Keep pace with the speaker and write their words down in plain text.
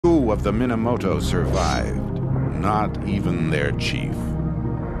few of the Minamoto survived, not even their chief.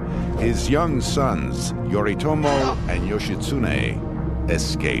 His young sons, Yoritomo and Yoshitsune,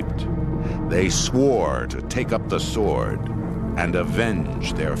 escaped. They swore to take up the sword and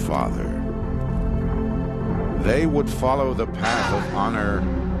avenge their father. They would follow the path of honor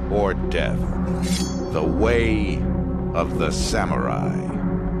or death, the way of the samurai.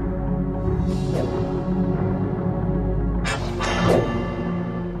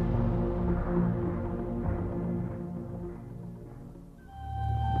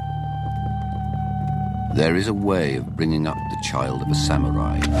 There is a way of bringing up the child of a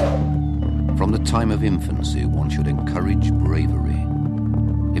samurai. From the time of infancy, one should encourage bravery.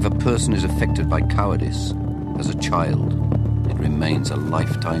 If a person is affected by cowardice as a child, it remains a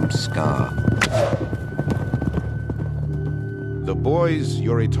lifetime scar. The boys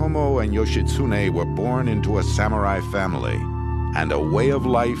Yoritomo and Yoshitsune were born into a samurai family and a way of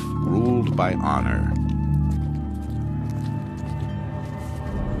life ruled by honor.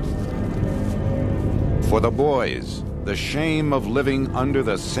 For the boys, the shame of living under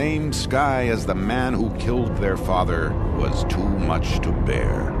the same sky as the man who killed their father was too much to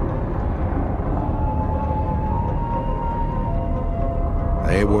bear.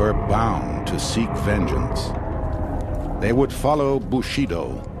 They were bound to seek vengeance. They would follow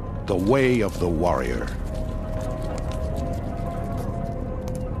Bushido, the way of the warrior.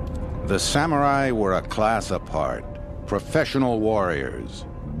 The samurai were a class apart, professional warriors,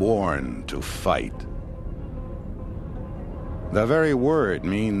 born to fight. The very word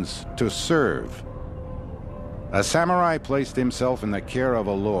means to serve. A samurai placed himself in the care of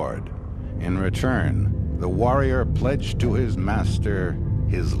a lord. In return, the warrior pledged to his master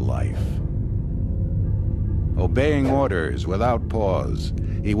his life. Obeying orders without pause,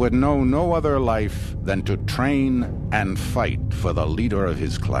 he would know no other life than to train and fight for the leader of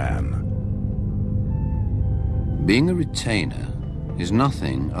his clan. Being a retainer is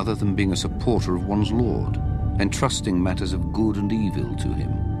nothing other than being a supporter of one's lord, entrusting matters of good and evil to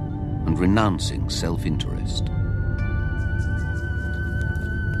him, and renouncing self-interest.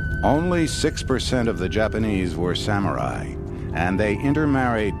 Only 6% of the Japanese were samurai, and they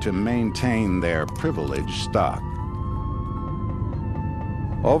intermarried to maintain their privileged stock.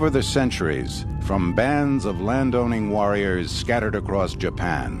 Over the centuries, from bands of landowning warriors scattered across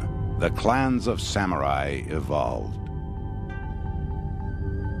Japan, the clans of samurai evolved.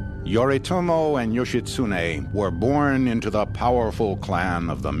 Yoritomo and Yoshitsune were born into the powerful clan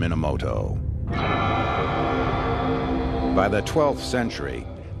of the Minamoto. By the 12th century,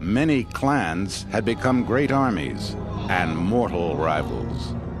 many clans had become great armies and mortal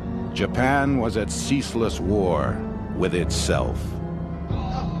rivals. Japan was at ceaseless war with itself.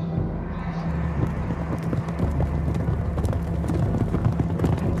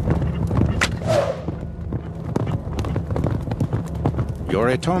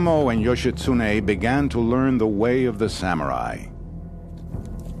 Yoritomo and Yoshitsune began to learn the way of the samurai.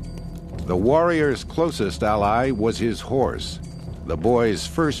 The warrior's closest ally was his horse. The boys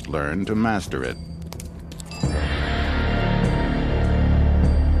first learned to master it.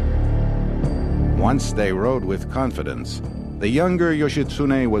 Once they rode with confidence, the younger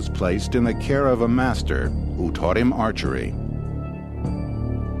Yoshitsune was placed in the care of a master who taught him archery.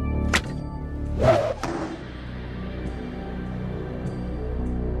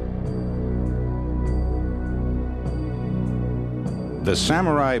 The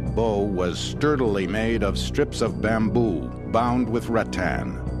samurai bow was sturdily made of strips of bamboo bound with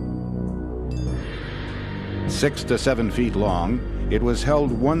rattan. 6 to 7 feet long, it was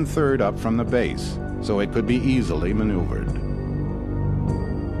held 1/3 up from the base, so it could be easily maneuvered.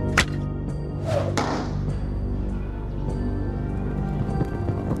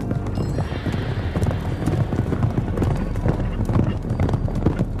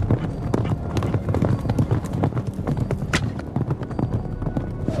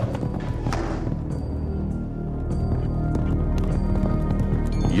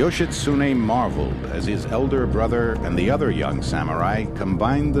 Yoshitsune marveled as his elder brother and the other young samurai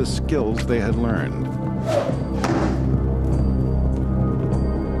combined the skills they had learned.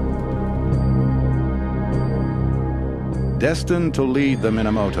 Destined to lead the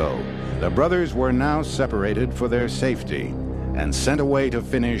Minamoto, the brothers were now separated for their safety and sent away to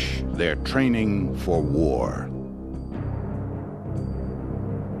finish their training for war.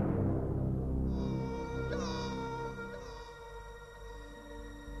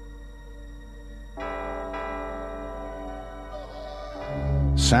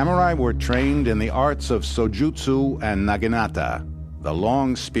 Samurai were trained in the arts of sojutsu and naginata, the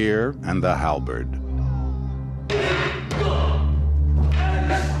long spear and the halberd.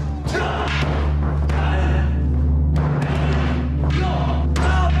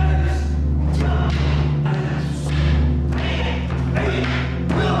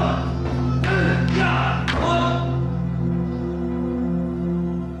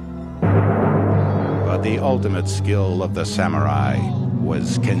 But the ultimate skill of the samurai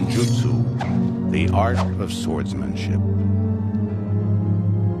was kenjutsu, the art of swordsmanship.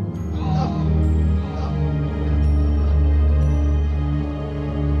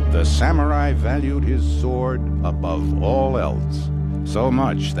 The samurai valued his sword above all else, so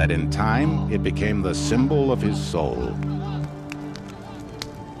much that in time it became the symbol of his soul.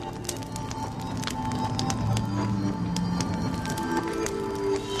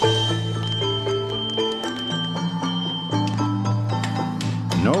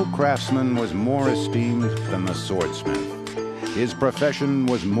 No craftsman was more esteemed than the swordsmith. His profession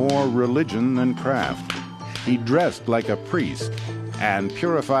was more religion than craft. He dressed like a priest and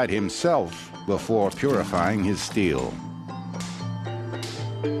purified himself before purifying his steel.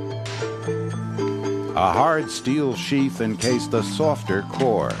 A hard steel sheath encased a softer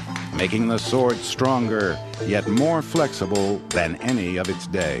core, making the sword stronger, yet more flexible than any of its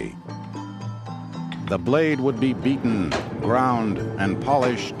day. The blade would be beaten, ground, and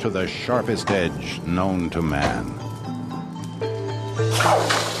polished to the sharpest edge known to man.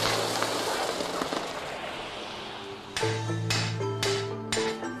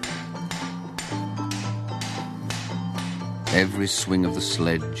 Every swing of the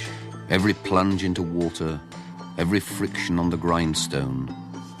sledge, every plunge into water, every friction on the grindstone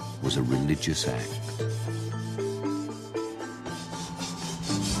was a religious act.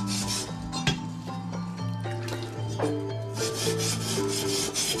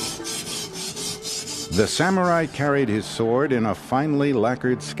 The samurai carried his sword in a finely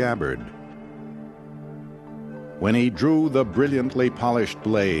lacquered scabbard. When he drew the brilliantly polished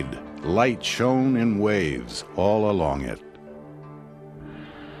blade, light shone in waves all along it.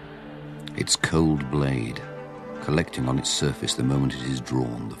 Its cold blade, collecting on its surface the moment it is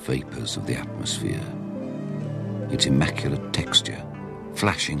drawn the vapors of the atmosphere. Its immaculate texture,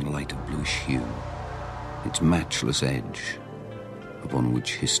 flashing light of bluish hue. Its matchless edge, upon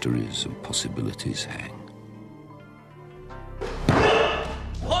which histories and possibilities hang.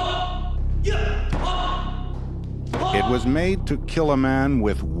 It was made to kill a man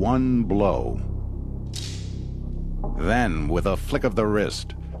with one blow. Then, with a flick of the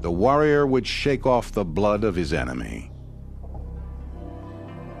wrist, the warrior would shake off the blood of his enemy.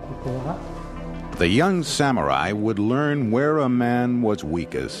 The young samurai would learn where a man was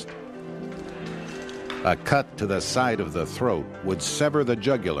weakest. A cut to the side of the throat would sever the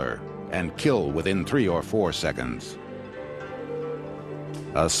jugular and kill within 3 or 4 seconds.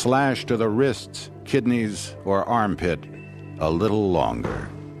 A slash to the wrists, kidneys, or armpit, a little longer.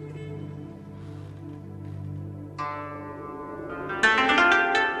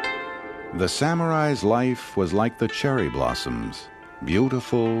 The samurai's life was like the cherry blossoms,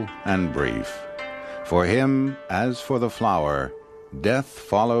 beautiful and brief. For him, as for the flower, death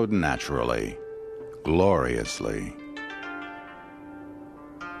followed naturally, gloriously.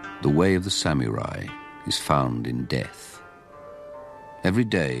 The way of the samurai is found in death. Every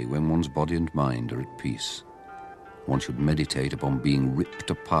day, when one's body and mind are at peace, one should meditate upon being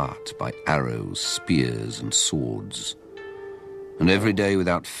ripped apart by arrows, spears, and swords. And every day,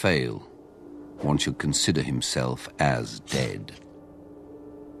 without fail, one should consider himself as dead.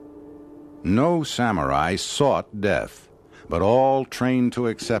 No samurai sought death, but all trained to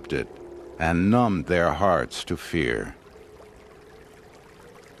accept it and numbed their hearts to fear.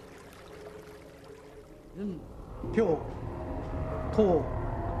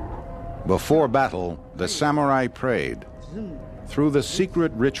 Before battle, the samurai prayed. Through the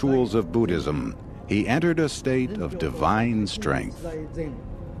secret rituals of Buddhism, he entered a state of divine strength.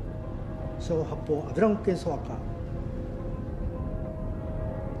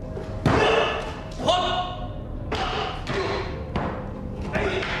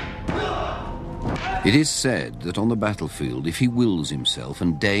 It is said that on the battlefield, if he wills himself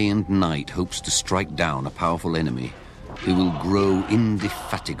and day and night hopes to strike down a powerful enemy, he will grow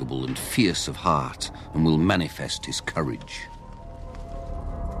indefatigable and fierce of heart and will manifest his courage.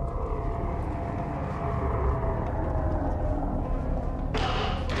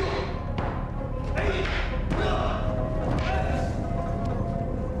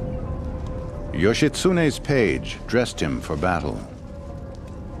 Yoshitsune's page dressed him for battle.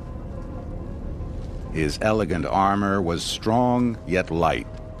 His elegant armor was strong yet light,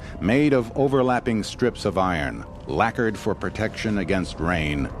 made of overlapping strips of iron, lacquered for protection against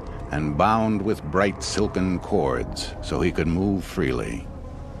rain, and bound with bright silken cords so he could move freely.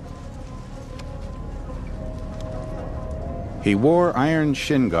 He wore iron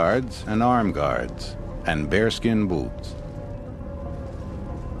shin guards and arm guards, and bearskin boots.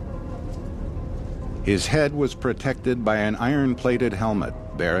 His head was protected by an iron-plated helmet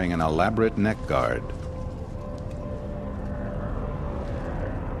bearing an elaborate neck guard.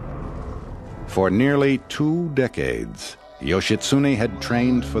 For nearly 2 decades, Yoshitsune had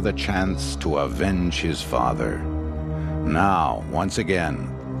trained for the chance to avenge his father. Now, once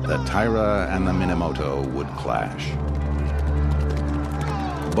again, the Taira and the Minamoto would clash.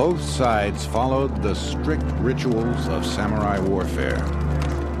 Both sides followed the strict rituals of samurai warfare.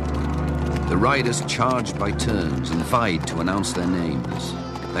 The riders charged by turns and vied to announce their names.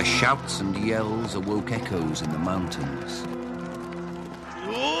 Their shouts and yells awoke echoes in the mountains.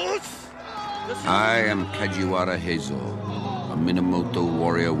 I am Kajiwara Heizo, a Minamoto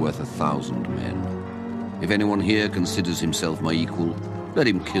warrior worth 1,000 men. If anyone here considers himself my equal, let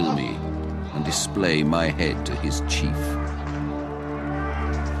him kill me and display my head to his chief.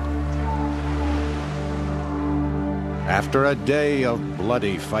 After a day of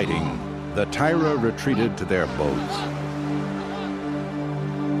bloody fighting, the Taira retreated to their boats.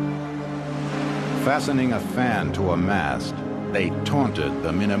 Fastening a fan to a mast, they taunted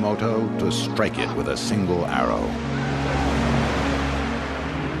the Minamoto to strike it with a single arrow.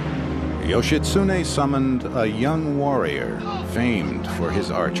 Yoshitsune summoned a young warrior famed for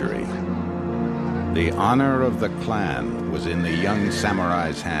his archery. The honor of the clan was in the young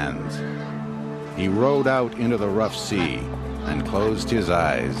samurai's hands. He rowed out into the rough sea and closed his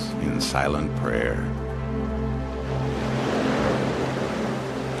eyes in silent prayer.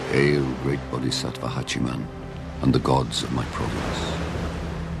 Hail, great Bodhisattva Hachiman, and the gods of my province.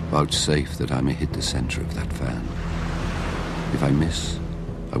 Vouchsafe that I may hit the center of that fan. If I miss,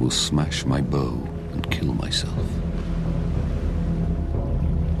 I will smash my bow and kill myself.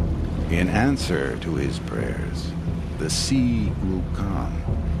 In answer to his prayers, the sea grew calm.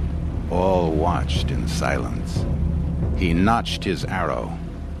 All watched in silence. He notched his arrow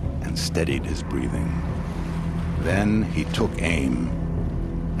and steadied his breathing. Then he took aim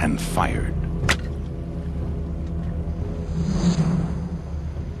and fired.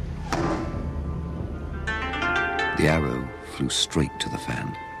 The arrow flew straight to the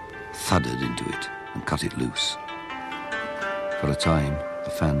fan, thudded into it, and cut it loose. For a time, the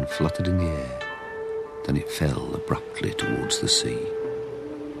fan fluttered in the air. Then it fell abruptly towards the sea.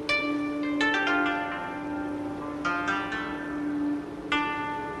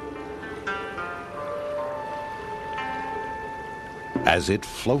 As it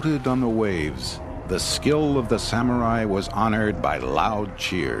floated on the waves, the skill of the samurai was honored by loud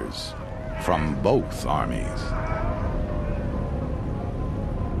cheers from both armies.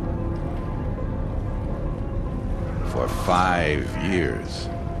 For 5 years,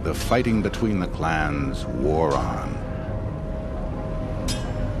 the fighting between the clans wore on.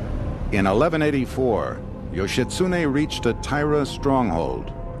 In 1184, Yoshitsune reached a Taira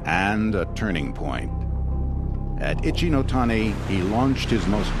stronghold and a turning point. At Ichinotani, he launched his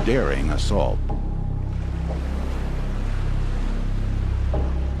most daring assault.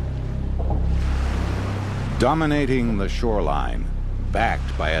 Dominating the shoreline,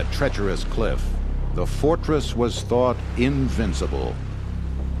 backed by a treacherous cliff, the fortress was thought invincible.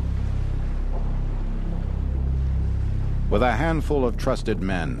 With a handful of trusted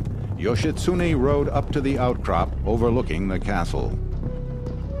men, Yoshitsune rode up to the outcrop overlooking the castle.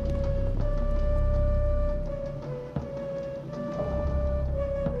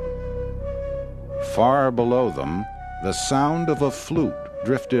 Far below them, the sound of a flute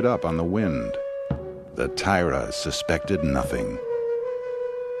drifted up on the wind. The Taira suspected nothing.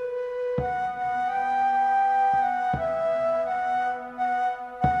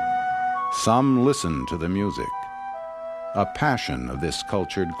 Some listened to the music, a passion of this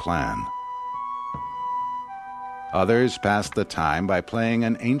cultured clan. Others passed the time by playing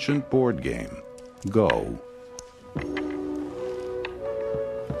an ancient board game, Go.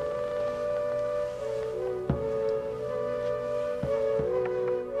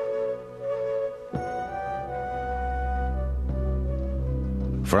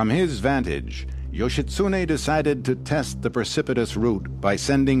 From his vantage, Yoshitsune decided to test the precipitous route by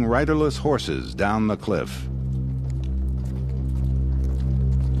sending riderless horses down the cliff.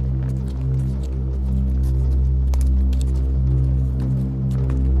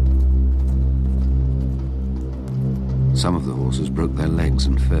 Some of the horses broke their legs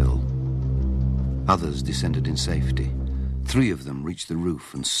and fell. Others descended in safety. 3 of them reached the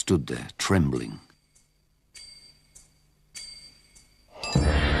roof and stood there, trembling.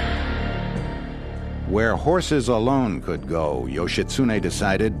 Where horses alone could go, Yoshitsune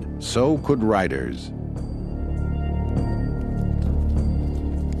decided, so could riders.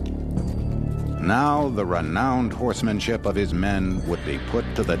 Now the renowned horsemanship of his men would be put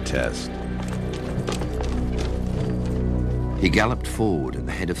to the test. He galloped forward at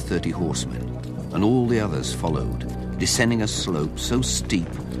the head of 30 horsemen, and all the others followed, descending a slope so steep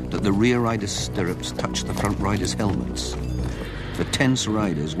that the rear riders' stirrups touched the front riders' helmets. The tense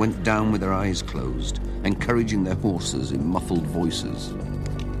riders went down with their eyes closed, encouraging their horses in muffled voices.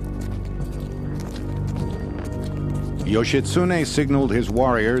 Yoshitsune signaled his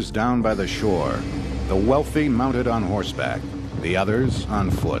warriors down by the shore, the wealthy mounted on horseback, the others on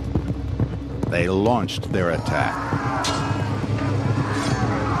foot. They launched their attack.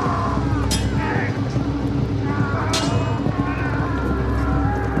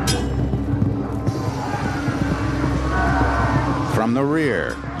 From the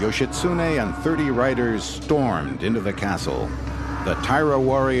rear, Yoshitsune and 30 riders stormed into the castle. The Taira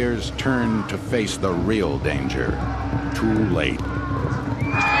warriors turned to face the real danger. Too late.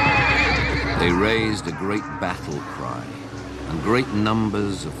 They raised a great battle cry, and great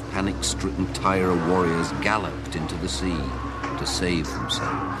numbers of panic-stricken Taira warriors galloped into the sea to save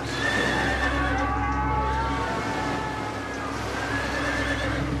themselves.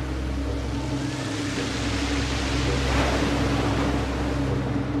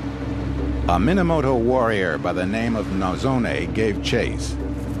 A Minamoto warrior by the name of Nozone gave chase.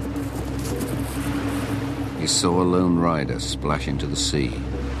 He saw a lone rider splash into the sea.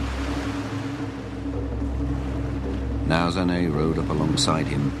 Nozone rode up alongside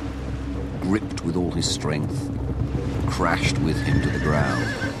him, gripped with all his strength, crashed with him to the ground.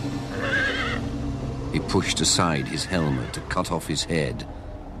 He pushed aside his helmet to cut off his head.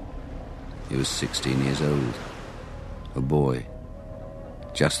 He was 16 years old, a boy.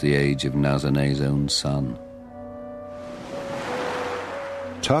 Just the age of Nozone's own son.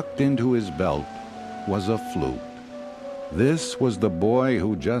 Tucked into his belt was a flute. This was the boy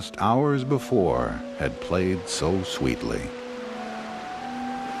who just hours before had played so sweetly.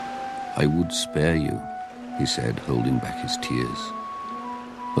 I would spare you, he said, holding back his tears.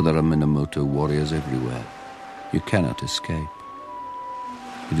 But there are Minamoto warriors everywhere. You cannot escape.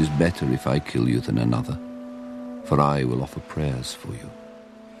 It is better if I kill you than another, for I will offer prayers for you.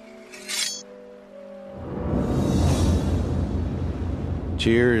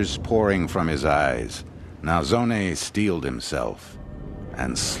 Tears pouring from his eyes, Nozone steeled himself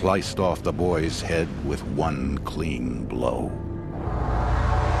and sliced off the boy's head with one clean blow.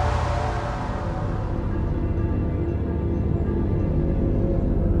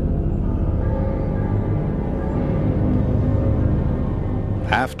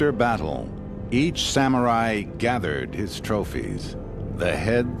 After battle, each samurai gathered his trophies, the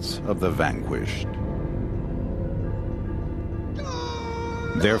heads of the vanquished.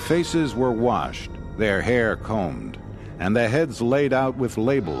 Their faces were washed, their hair combed, and the heads laid out with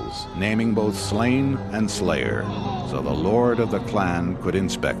labels naming both slain and slayer, so the lord of the clan could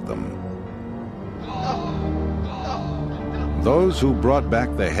inspect them. Those who brought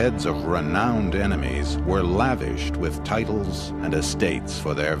back the heads of renowned enemies were lavished with titles and estates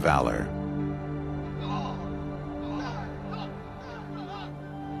for their valor.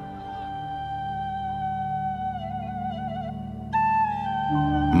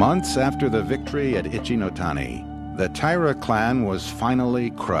 Months after the victory at Ichinotani, the Taira clan was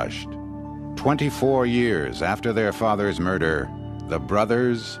finally crushed. 24 years after their father's murder, the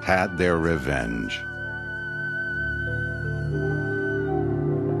brothers had their revenge.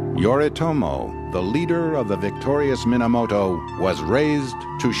 Yoritomo, the leader of the victorious Minamoto, was raised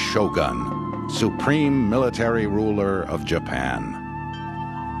to shogun, supreme military ruler of Japan.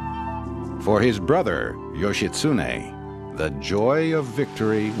 For his brother, Yoshitsune, the joy of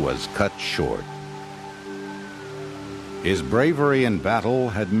victory was cut short. His bravery in battle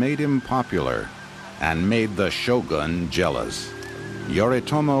had made him popular and made the shogun jealous.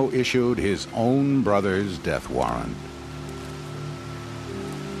 Yoritomo issued his own brother's death warrant.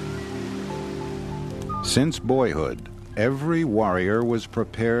 Since boyhood, every warrior was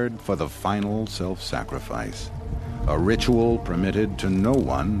prepared for the final self-sacrifice, a ritual permitted to no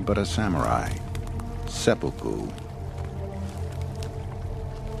one but a samurai, seppuku.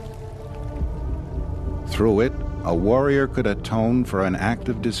 Through it, a warrior could atone for an act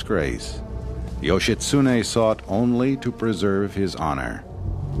of disgrace. Yoshitsune sought only to preserve his honor.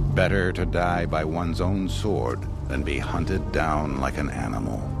 Better to die by one's own sword than be hunted down like an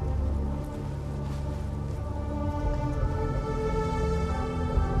animal.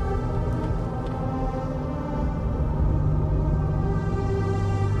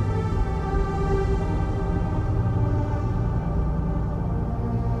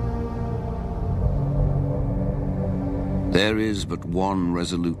 There is but one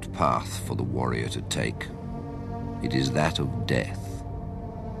resolute path for the warrior to take. It is that of death.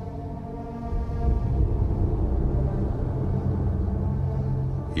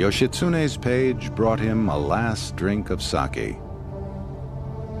 Yoshitsune's page brought him a last drink of sake.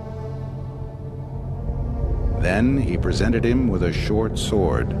 Then he presented him with a short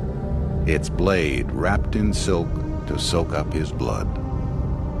sword, its blade wrapped in silk to soak up his blood.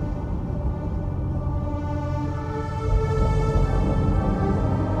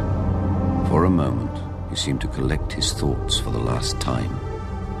 For a moment, he seemed to collect his thoughts for the last time.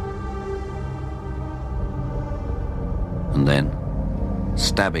 And then,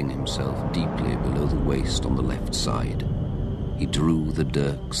 stabbing himself deeply below the waist on the left side, he drew the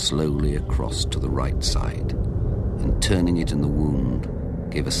dirk slowly across to the right side, and turning it in the wound,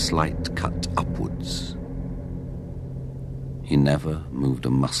 gave a slight cut upwards. He never moved a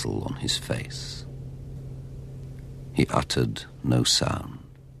muscle on his face. He uttered no sound.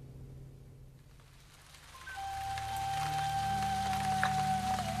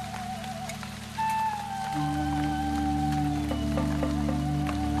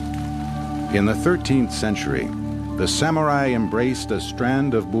 In the 13th century, the samurai embraced a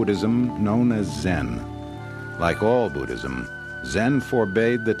strand of Buddhism known as Zen. Like all Buddhism, Zen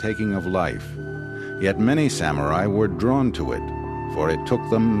forbade the taking of life. Yet many samurai were drawn to it, for it took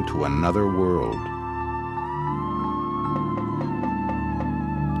them to another world.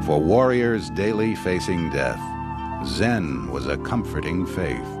 For warriors daily facing death, Zen was a comforting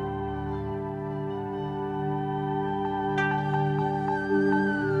faith.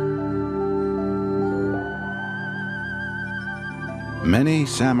 Many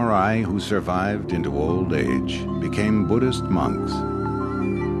samurai who survived into old age became Buddhist monks.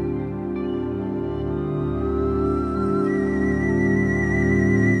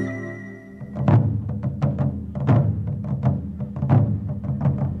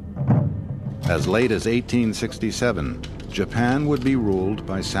 As late as 1867, Japan would be ruled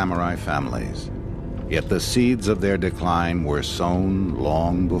by samurai families. Yet the seeds of their decline were sown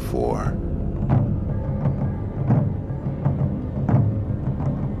long before.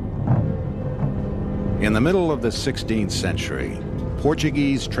 In the middle of the 16th century,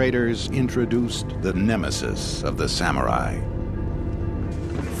 Portuguese traders introduced the nemesis of the samurai: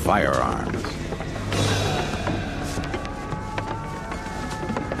 firearms.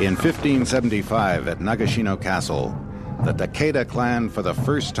 In 1575 at Nagashino Castle, the Takeda clan for the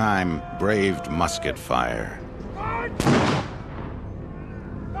first time braved musket fire.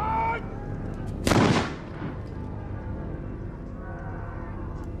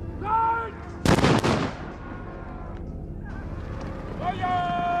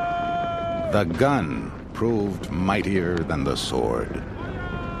 The gun proved mightier than the sword.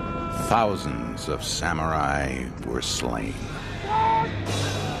 Thousands of samurai were slain.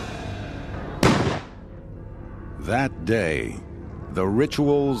 That day, the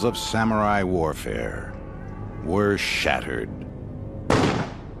rituals of samurai warfare were shattered.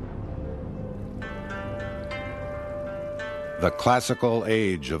 The classical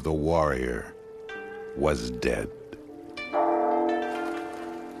age of the warrior was dead.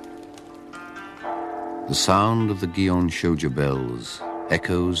 The sound of the Gion Shoja bells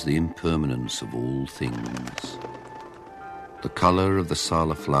echoes the impermanence of all things. The color of the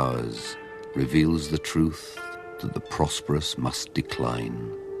Sala flowers reveals the truth that the prosperous must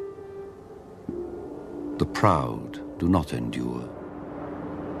decline. The proud do not endure.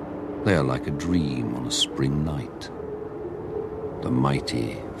 They are like a dream on a spring night. The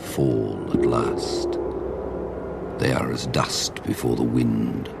mighty fall at last. They are as dust before the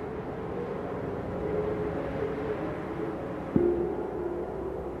wind.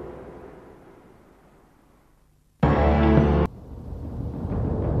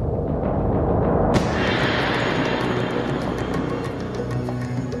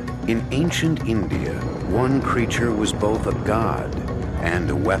 In ancient India, one creature was both a god and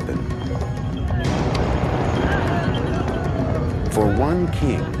a weapon. For one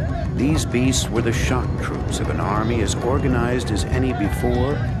king, these beasts were the shock troops of an army as organized as any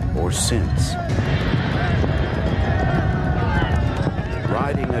before or since.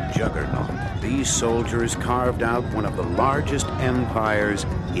 Riding a juggernaut, these soldiers carved out one of the largest empires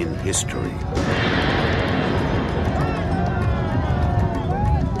in history.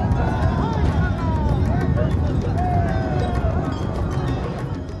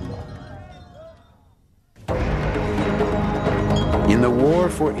 In the war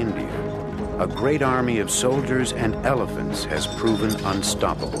for India, a great army of soldiers and elephants has proven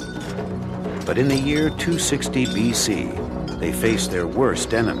unstoppable. But in the year 260 BC, they faced their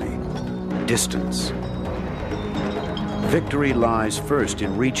worst enemy, distance. Victory lies first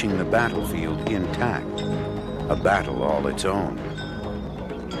in reaching the battlefield intact, a battle all its own.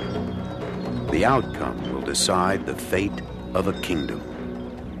 The outcome will decide the fate of a kingdom.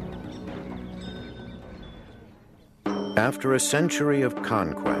 After a century of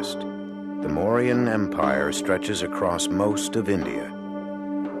conquest, the Mauryan Empire stretches across most of India.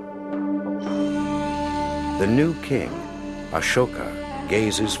 The new king, Ashoka,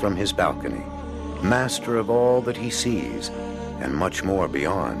 gazes from his balcony, master of all that he sees and much more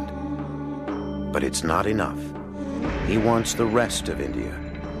beyond. But it's not enough. He wants the rest of India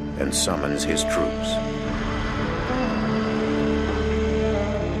and summons his troops.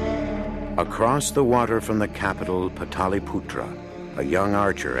 Across the water from the capital, Pataliputra, a young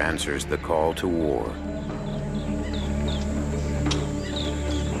archer answers the call to war.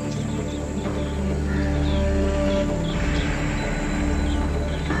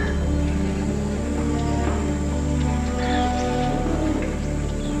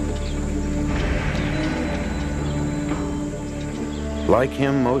 Like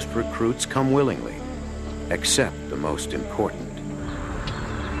him, most recruits come willingly, except the most important.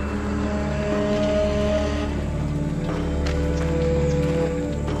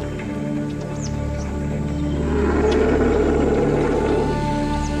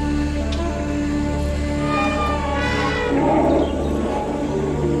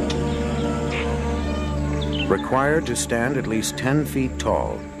 Required to stand at least 10 feet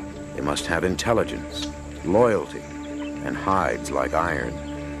tall, they must have intelligence, loyalty, and hides like iron.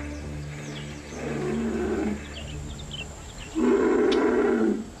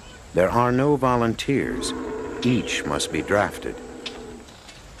 There are no volunteers. Each must be drafted.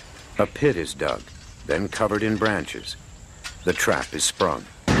 A pit is dug, then covered in branches. The trap is sprung.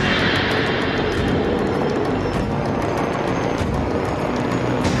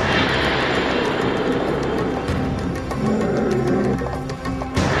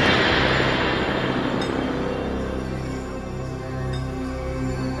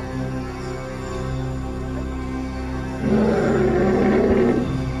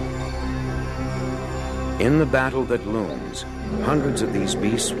 In the battle that looms, hundreds of these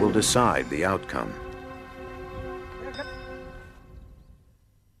beasts will decide the outcome.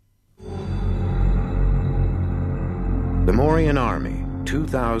 The Mauryan army,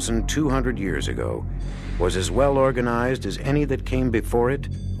 2,200 years ago, was as well organized as any that came before it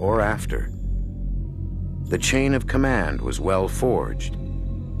or after. The chain of command was well forged.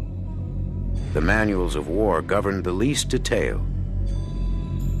 The manuals of war governed the least detail.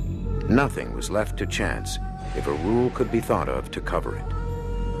 Nothing was left to chance if a rule could be thought of to cover it.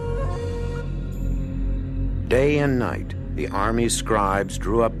 Day and night, the army's scribes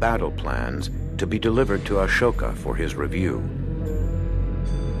drew up battle plans to be delivered to Ashoka for his review.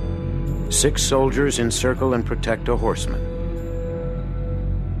 6 soldiers encircle and protect a horseman.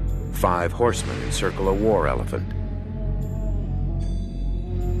 5 horsemen encircle a war elephant.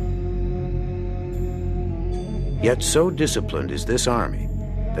 Yet so disciplined is this army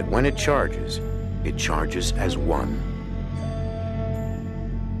that when it charges as one.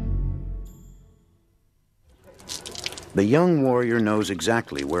 The young warrior knows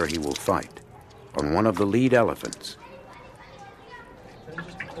exactly where he will fight, on one of the lead elephants.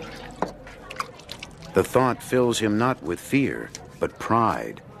 The thought fills him not with fear, but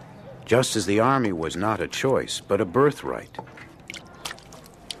pride, just as the army was not a choice, but a birthright.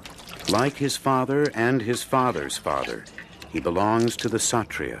 Like his father and his father's father, he belongs to the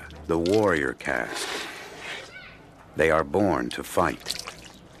Kshatriya, the warrior caste. They are born to fight.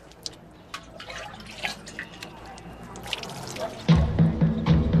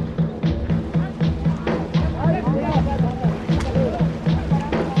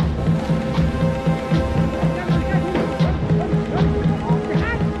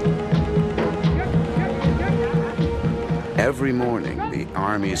 Every morning, the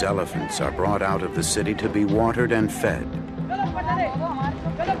army's elephants are brought out of the city to be watered and fed.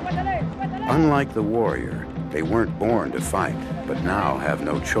 Unlike the warrior, they weren't born to fight, but now have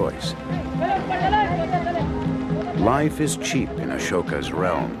no choice. Life is cheap in Ashoka's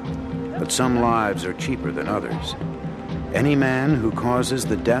realm, but some lives are cheaper than others. Any man who causes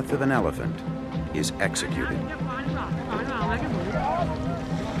the death of an elephant is executed.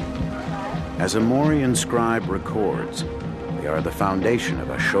 As a Mauryan scribe records, they are the foundation of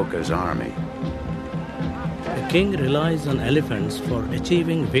Ashoka's army. The king relies on elephants for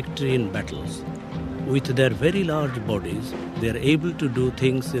achieving victory in battles. With their very large bodies, they are able to do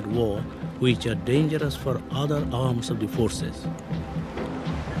things in war which are dangerous for other arms of the forces.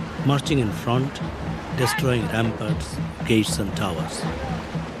 Marching in front, destroying ramparts, gates and towers,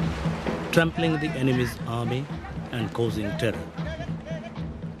 trampling the enemy's army and causing terror.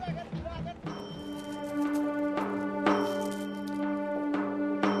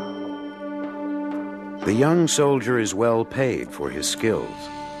 The young soldier is well paid for his skills,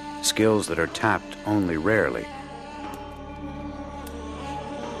 skills that are tapped only rarely.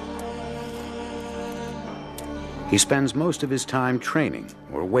 He spends most of his time training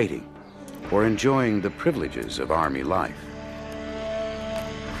or waiting, or enjoying the privileges of army life.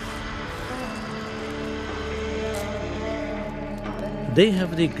 They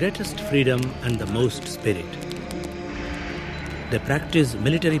have the greatest freedom and the most spirit. They practice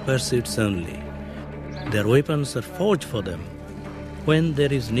military pursuits only. Their weapons are forged for them. When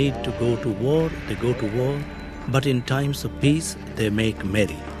there is need to go to war, they go to war, but in times of peace, they make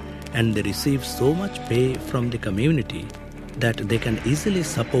merry, and they receive so much pay from the community that they can easily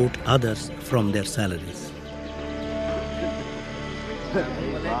support others from their salaries.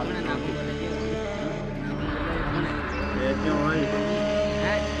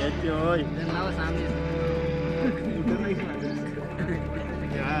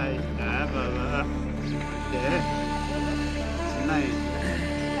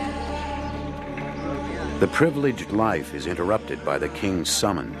 The privileged life is interrupted by the king's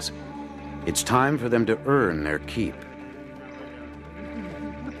summons. It's time for them to earn their keep.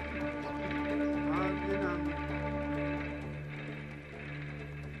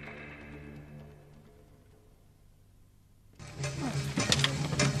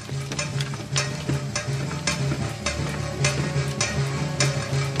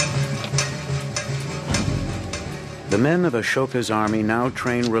 The men of Ashoka's army now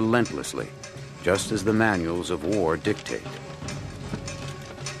train relentlessly, just as the manuals of war dictate.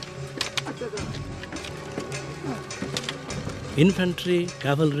 Infantry,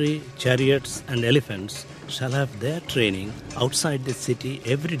 cavalry, chariots, and elephants shall have their training outside the city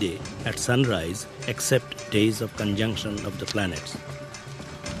every day at sunrise, except days of conjunction of the planets.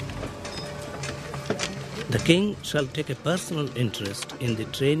 The king shall take a personal interest in the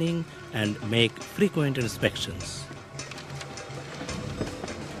training and make frequent inspections.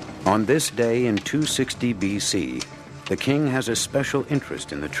 On this day in 260 BC, the king has a special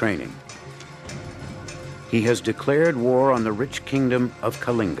interest in the training. He has declared war on the rich kingdom of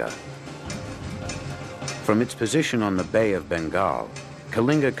Kalinga. From its position on the Bay of Bengal,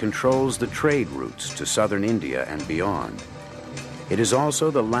 Kalinga controls the trade routes to southern India and beyond. It is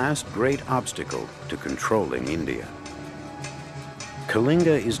also the last great obstacle to controlling India.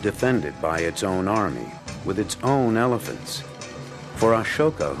 Kalinga is defended by its own army, with its own elephants. For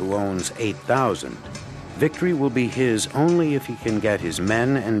Ashoka, who owns 8,000, victory will be his only if he can get his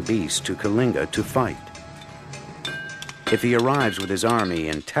men and beasts to Kalinga to fight. If he arrives with his army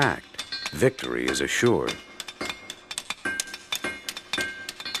intact, victory is assured.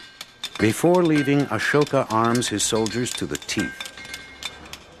 Before leaving, Ashoka arms his soldiers to the teeth.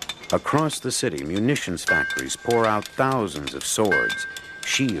 Across the city, munitions factories pour out thousands of swords,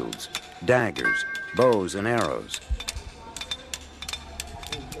 shields, daggers, bows, and arrows.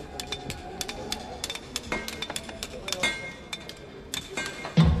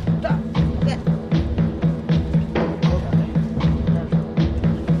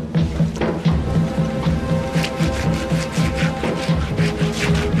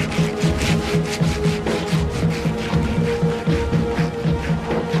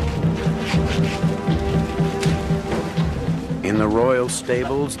 In the royal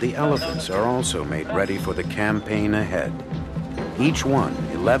stables, the elephants are also made ready for the campaign ahead. Each one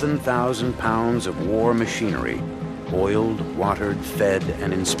 11,000 pounds of war machinery, oiled, watered, fed,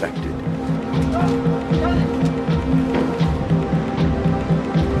 and inspected.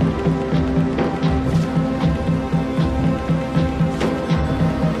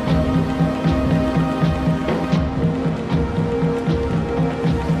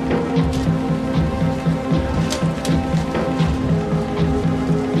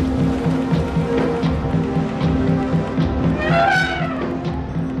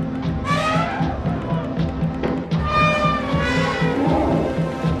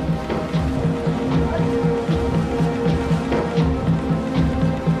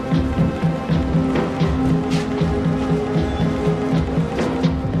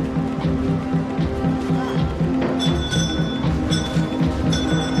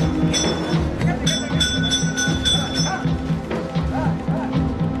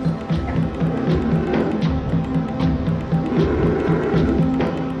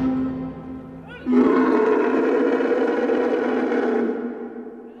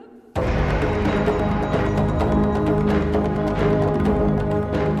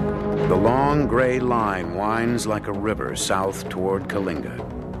 Line winds like a river south toward Kalinga.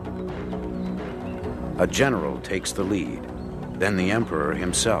 A general takes the lead, then the emperor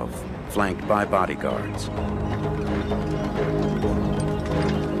himself, flanked by bodyguards.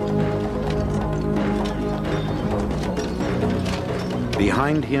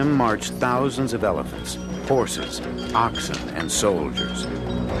 Behind him march thousands of elephants, horses, oxen, and soldiers.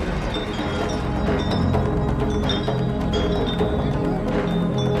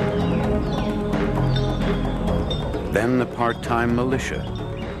 Then the part-time militia,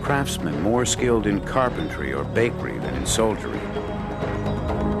 craftsmen more skilled in carpentry or bakery than in soldiery.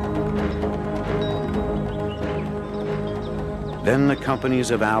 Then the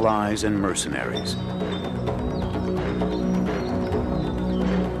companies of allies and mercenaries.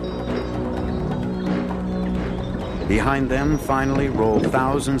 Behind them finally roll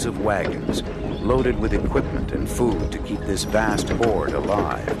thousands of wagons loaded with equipment and food to keep this vast horde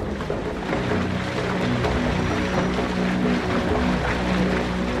alive.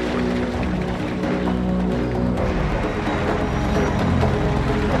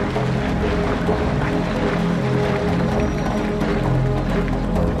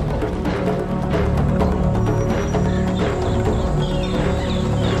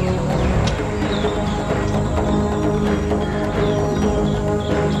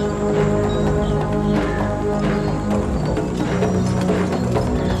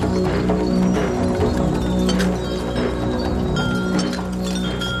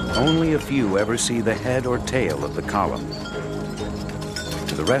 Only a few ever see the head or tail of the column.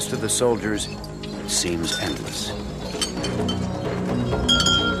 To the rest of the soldiers, it seems endless.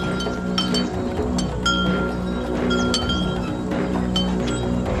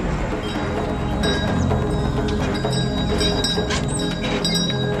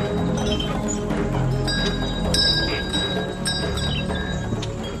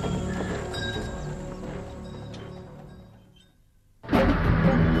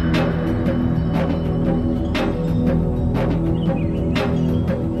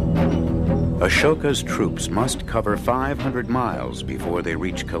 Ashoka's troops must cover 500 miles before they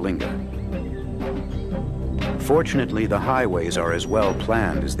reach Kalinga. Fortunately, the highways are as well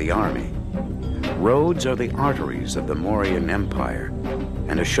planned as the army. Roads are the arteries of the Mauryan Empire,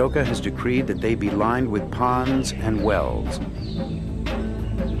 and Ashoka has decreed that they be lined with ponds and wells.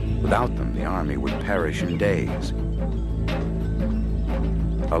 Without them, the army would perish in days.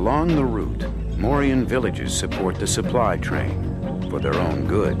 Along the route, Mauryan villages support the supply train for their own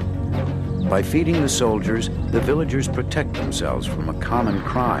good. By feeding the soldiers, the villagers protect themselves from a common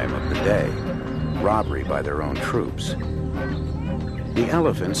crime of the day, robbery by their own troops. The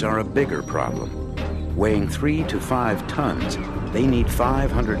elephants are a bigger problem. Weighing 3 to 5 tons, they need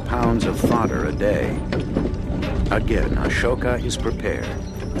 500 pounds of fodder a day. Again, Ashoka is prepared.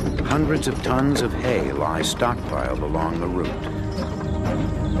 Hundreds of tons of hay lie stockpiled along the route.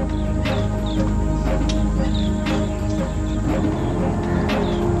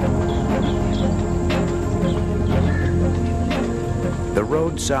 The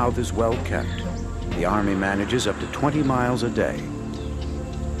road south is well kept. The army manages up to 20 miles a day.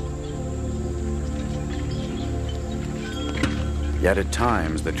 Yet at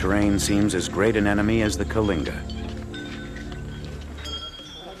times, the terrain seems as great an enemy as the Kalinga.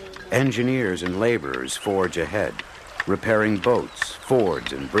 Engineers and laborers forge ahead, repairing boats,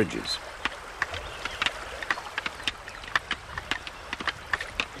 fords, and bridges.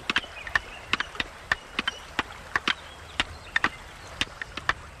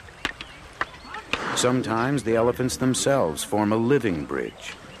 Sometimes the elephants themselves form a living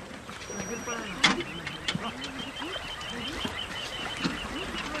bridge.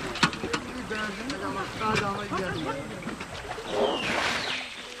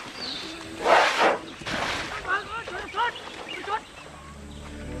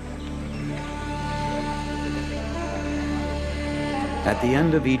 At the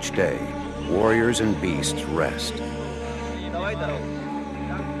end of each day, warriors and beasts rest.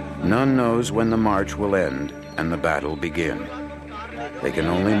 None knows when the march will end and the battle begin. They can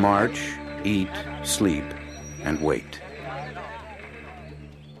only march, eat, sleep, and wait.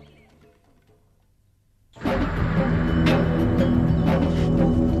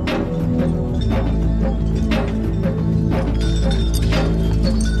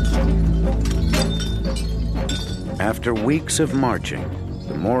 After weeks of marching,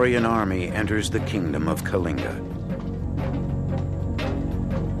 the Mauryan army enters the kingdom of Kalinga.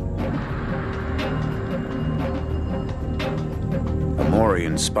 A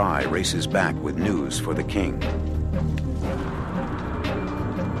Mauryan spy races back with news for the king.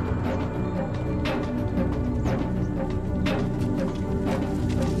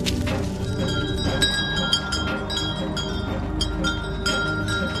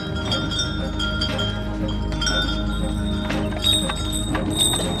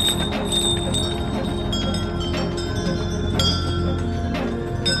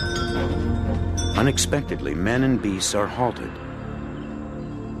 Unexpectedly, men and beasts are halted.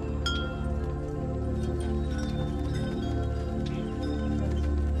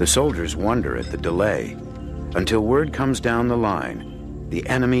 The soldiers wonder at the delay, until word comes down the line. The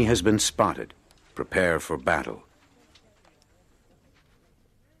enemy has been spotted. Prepare for battle.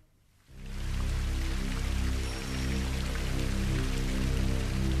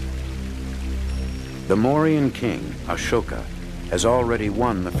 The Mauryan king, Ashoka, has already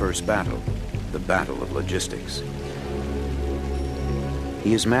won the first battle, the Battle of Logistics.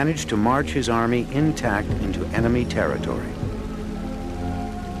 He has managed to march his army intact into enemy territory.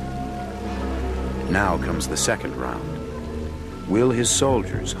 Now comes the second round. Will his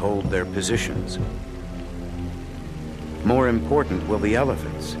soldiers hold their positions? More important, will the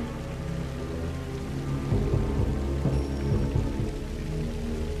elephants?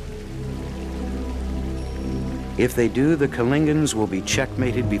 If they do, the Kalingans will be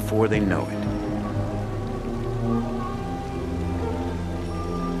checkmated before they know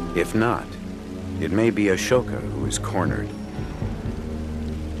it. If not, it may be Ashoka who is cornered.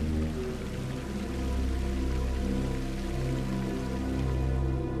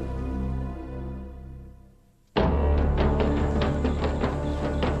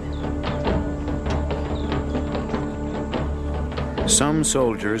 Some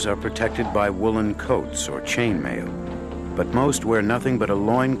soldiers are protected by woolen coats or chainmail, but most wear nothing but a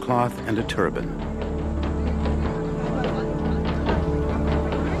loincloth and a turban.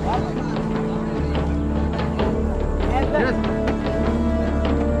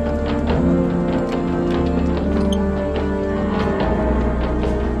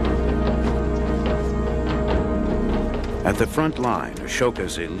 At the front line,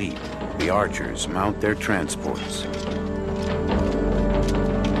 Ashoka's elite, the archers, mount their transports.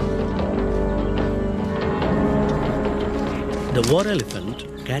 The war elephant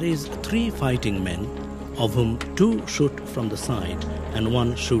carries 3 fighting men, of whom 2 shoot from the side and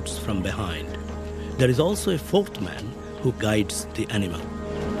 1 shoots from behind. There is also a 4th man who guides the animal.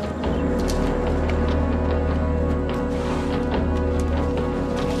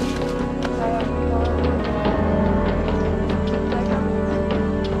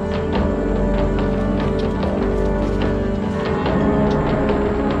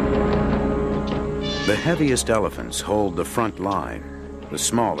 The heaviest elephants hold the front line. The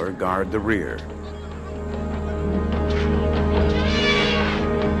smaller guard the rear.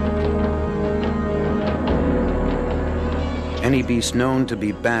 Any beast known to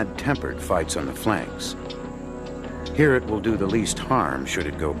be bad-tempered fights on the flanks. Here it will do the least harm should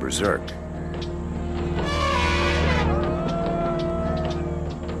it go berserk.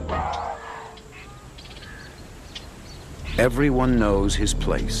 Everyone knows his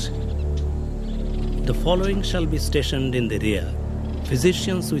place. The following shall be stationed in the rear: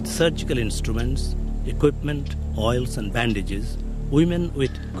 physicians with surgical instruments, equipment, oils and bandages, women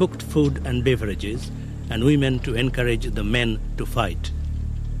with cooked food and beverages, and women to encourage the men to fight.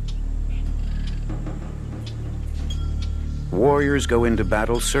 Warriors go into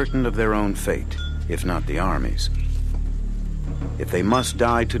battle certain of their own fate, if not the army's. If they must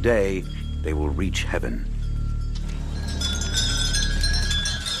die today, they will reach heaven.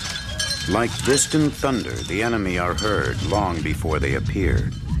 Like distant thunder, the enemy are heard long before they appear.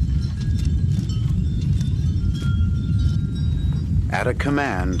 At a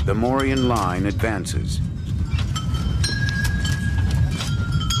command, the Mauryan line advances.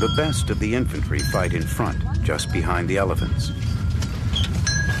 The best of the infantry fight in front, just behind the elephants.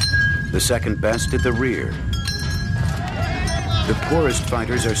 The second best at the rear. The poorest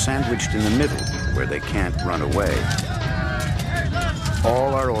fighters are sandwiched in the middle, where they can't run away.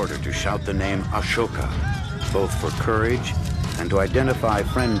 All are ordered to shout the name Ashoka, both for courage and to identify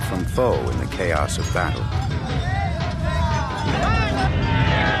friend from foe in the chaos of battle.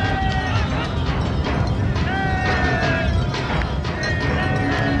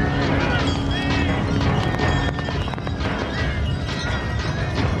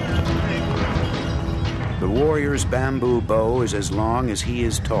 The warrior's bamboo bow is as long as he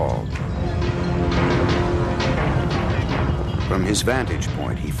is tall. From his vantage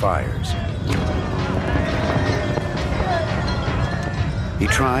point, he fires. He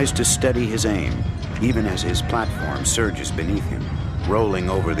tries to steady his aim, even as his platform surges beneath him, rolling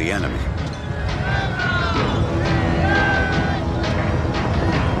over the enemy.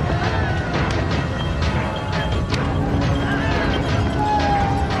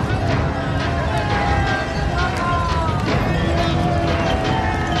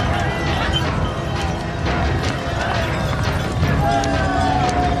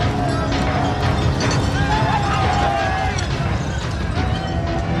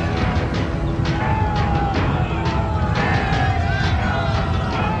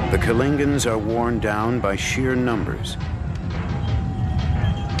 The Kalingans are worn down by sheer numbers.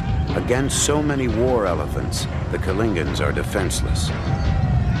 Against so many war elephants, the Kalingans are defenseless.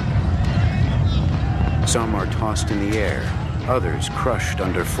 Some are tossed in the air, others crushed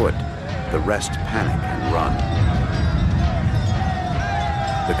underfoot. The rest panic and run.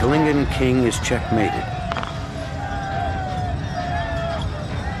 The Kalingan king is checkmated.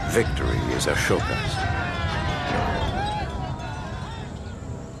 Victory is Ashoka's.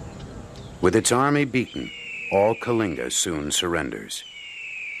 With its army beaten, all Kalinga soon surrenders.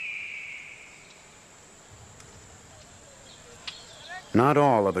 Not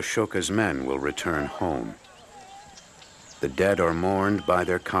all of Ashoka's men will return home. The dead are mourned by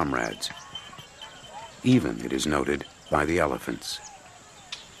their comrades, even, it is noted, by the elephants.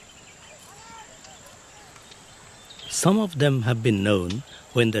 Some of them have been known,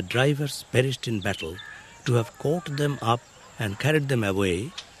 when the drivers perished in battle, to have caught them up and carried them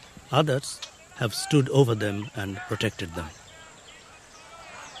away. Others have stood over them and protected them.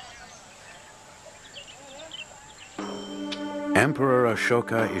 Emperor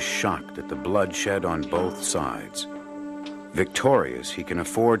Ashoka is shocked at the bloodshed on both sides. Victorious, he can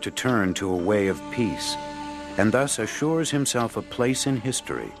afford to turn to a way of peace, and thus assures himself a place in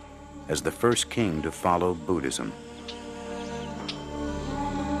history as the first king to follow Buddhism.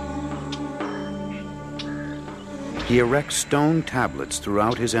 He erects stone tablets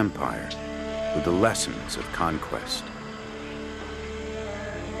throughout his empire with the lessons of conquest.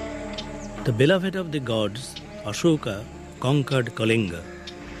 The beloved of the gods, Ashoka, conquered Kalinga.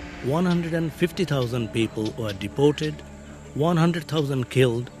 150,000 people were deported, 100,000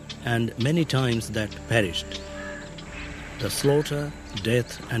 killed, and many times that perished. The slaughter,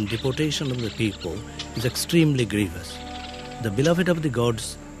 death, and deportation of the people is extremely grievous. The beloved of the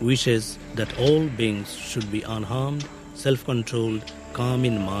gods wishes that all beings should be unharmed, self-controlled, calm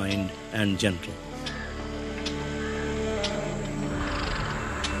in mind, and gentle.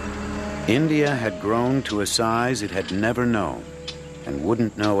 India had grown to a size it had never known and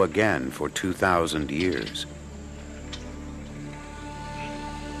wouldn't know again for 2,000 years.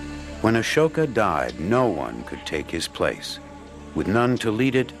 When Ashoka died, no one could take his place. With none to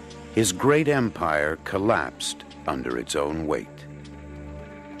lead it, his great empire collapsed under its own weight.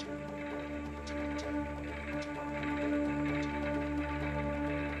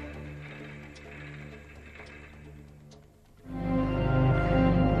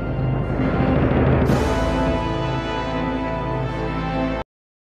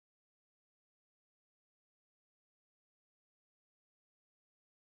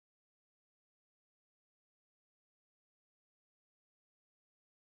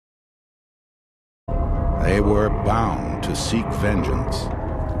 They were bound to seek vengeance.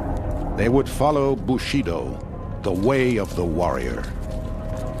 They would follow Bushido, the way of the warrior.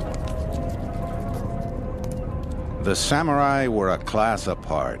 The samurai were a class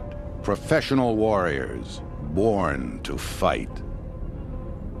apart, professional warriors, born to fight.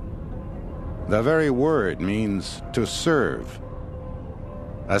 The very word means to serve.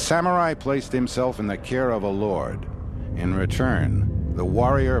 A samurai placed himself in the care of a lord. In return, the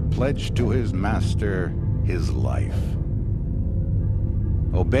warrior pledged to his master his life.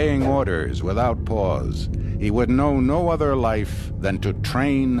 Obeying orders without pause, he would know no other life than to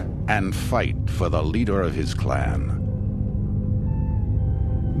train and fight for the leader of his clan.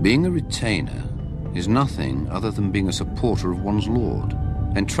 Being a retainer is nothing other than being a supporter of one's lord,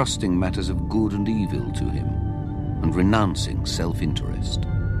 entrusting matters of good and evil to him, and renouncing self-interest.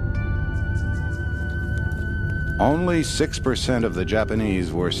 Only 6% of the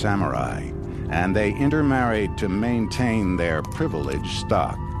Japanese were samurai, and they intermarried to maintain their privileged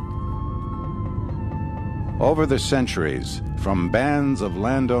stock. Over the centuries, from bands of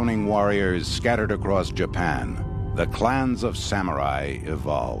landowning warriors scattered across Japan, the clans of samurai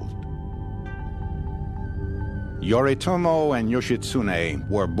evolved. Yoritomo and Yoshitsune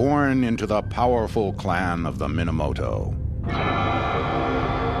were born into the powerful clan of the Minamoto.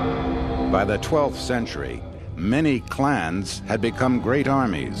 By the 12th century, many clans had become great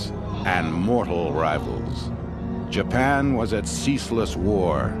armies and mortal rivals. Japan was at ceaseless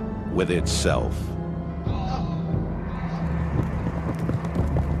war with itself.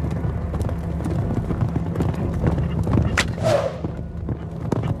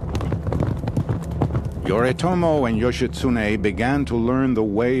 Yoritomo and Yoshitsune began to learn the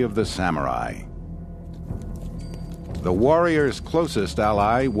way of the samurai. The warrior's closest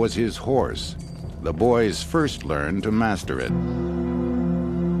ally was his horse. The boys first learned to master it.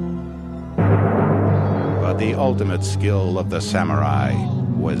 But the ultimate skill of the samurai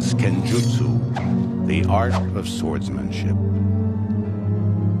was kenjutsu, the art of swordsmanship.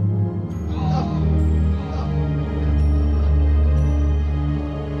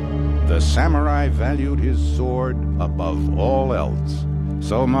 The samurai valued his sword above all else,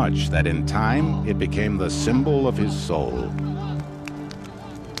 so much that in time it became the symbol of his soul.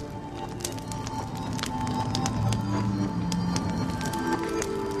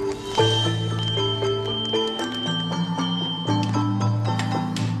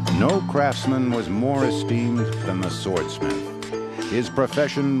 craftsman was more esteemed than the swordsmith. His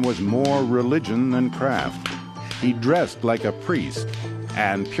profession was more religion than craft. He dressed like a priest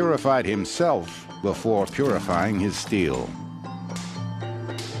and purified himself before purifying his steel.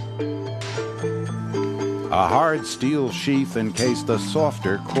 A hard steel sheath encased the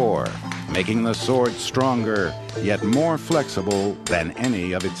softer core, making the sword stronger, yet more flexible than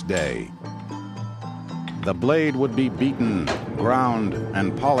any of its day. The blade would be beaten, ground,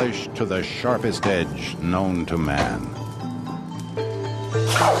 and polished to the sharpest edge known to man.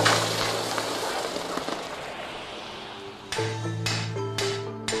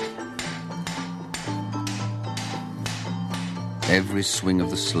 Every swing of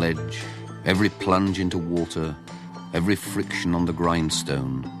the sledge, every plunge into water, every friction on the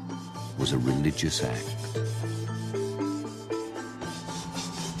grindstone was a religious act.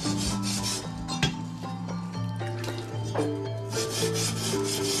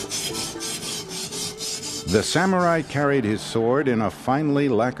 The samurai carried his sword in a finely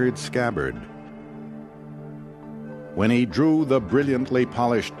lacquered scabbard. When he drew the brilliantly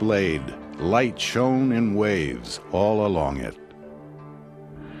polished blade, light shone in waves all along it.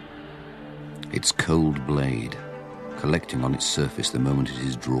 Its cold blade, collecting on its surface the moment it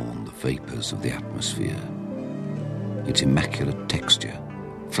is drawn the vapors of the atmosphere. Its immaculate texture,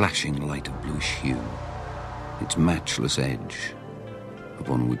 flashing light of bluish hue. Its matchless edge,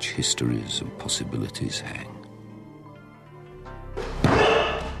 upon which histories and possibilities hang.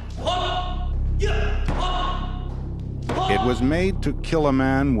 It was made to kill a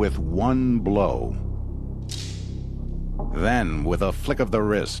man with one blow. Then, with a flick of the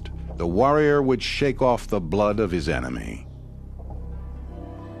wrist, the warrior would shake off the blood of his enemy.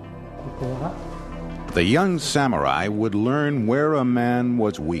 The young samurai would learn where a man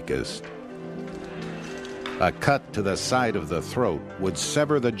was weakest. A cut to the side of the throat would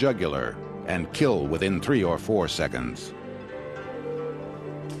sever the jugular and kill within 3 or 4 seconds.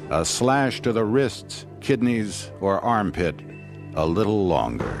 A slash to the wrists, kidneys, or armpit, a little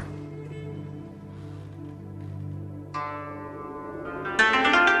longer.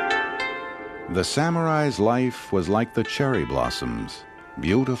 The samurai's life was like the cherry blossoms,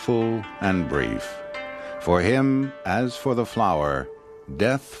 beautiful and brief. For him, as for the flower,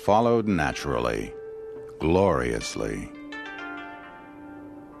 death followed naturally, gloriously.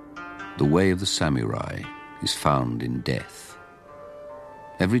 The way of the samurai is found in death.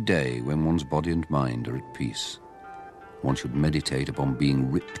 Every day, when one's body and mind are at peace, one should meditate upon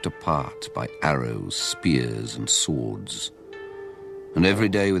being ripped apart by arrows, spears, and swords. And every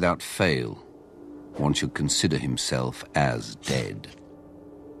day, without fail, one should consider himself as dead.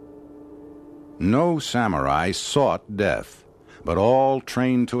 No samurai sought death, but all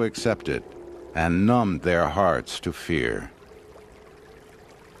trained to accept it and numbed their hearts to fear.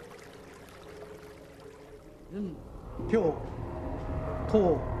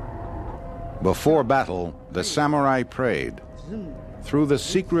 Before battle, the samurai prayed. Through the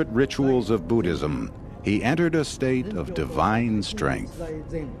secret rituals of Buddhism, he entered a state of divine strength.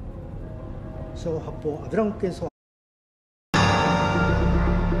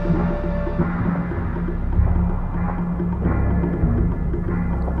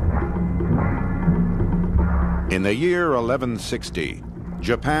 In the year 1160,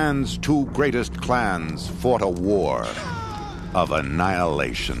 Japan's 2 greatest clans fought a war of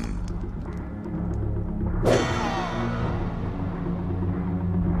annihilation.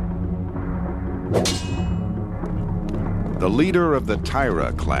 The leader of the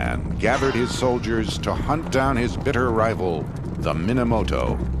Taira clan gathered his soldiers to hunt down his bitter rival, the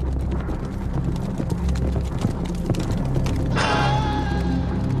Minamoto.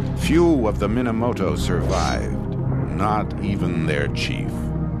 Few of the Minamoto survived, not even their chief.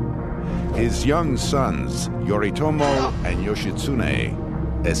 His young sons, Yoritomo and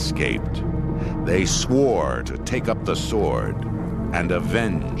Yoshitsune, escaped. They swore to take up the sword and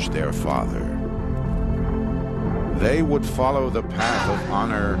avenge their father. They would follow the path of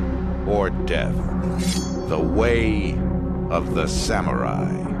honor or death, the way of the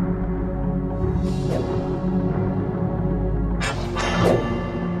samurai.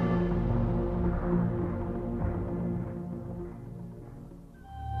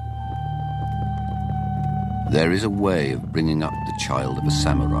 There is a way of bringing up the child of a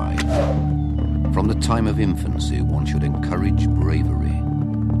samurai. From the time of infancy, one should encourage bravery.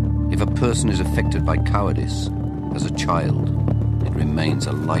 If a person is affected by cowardice, as a child, it remains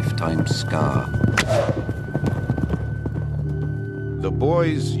a lifetime scar. The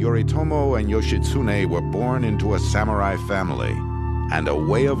boys Yoritomo and Yoshitsune were born into a samurai family and a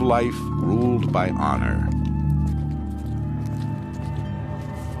way of life ruled by honor.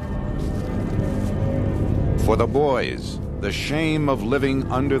 For the boys, the shame of living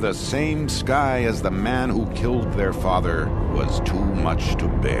under the same sky as the man who killed their father was too much to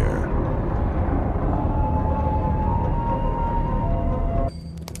bear.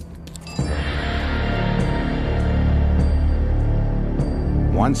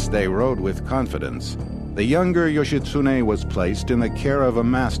 Once they rode with confidence, the younger Yoshitsune was placed in the care of a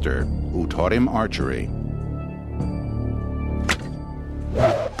master who taught him archery.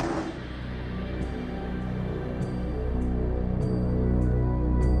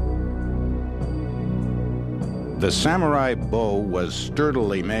 The samurai bow was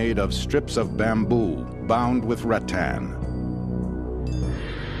sturdily made of strips of bamboo bound with rattan.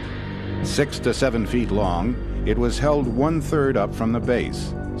 6 to 7 feet long, it was held 1/3 up from the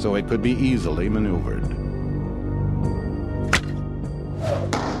base, so it could be easily maneuvered.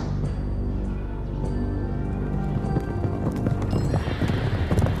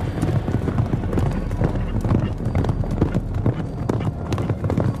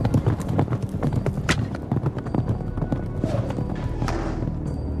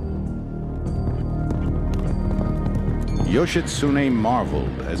 Yoshitsune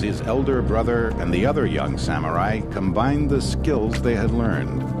marveled as his elder brother and the other young samurai combined the skills they had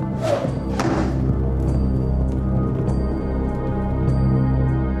learned.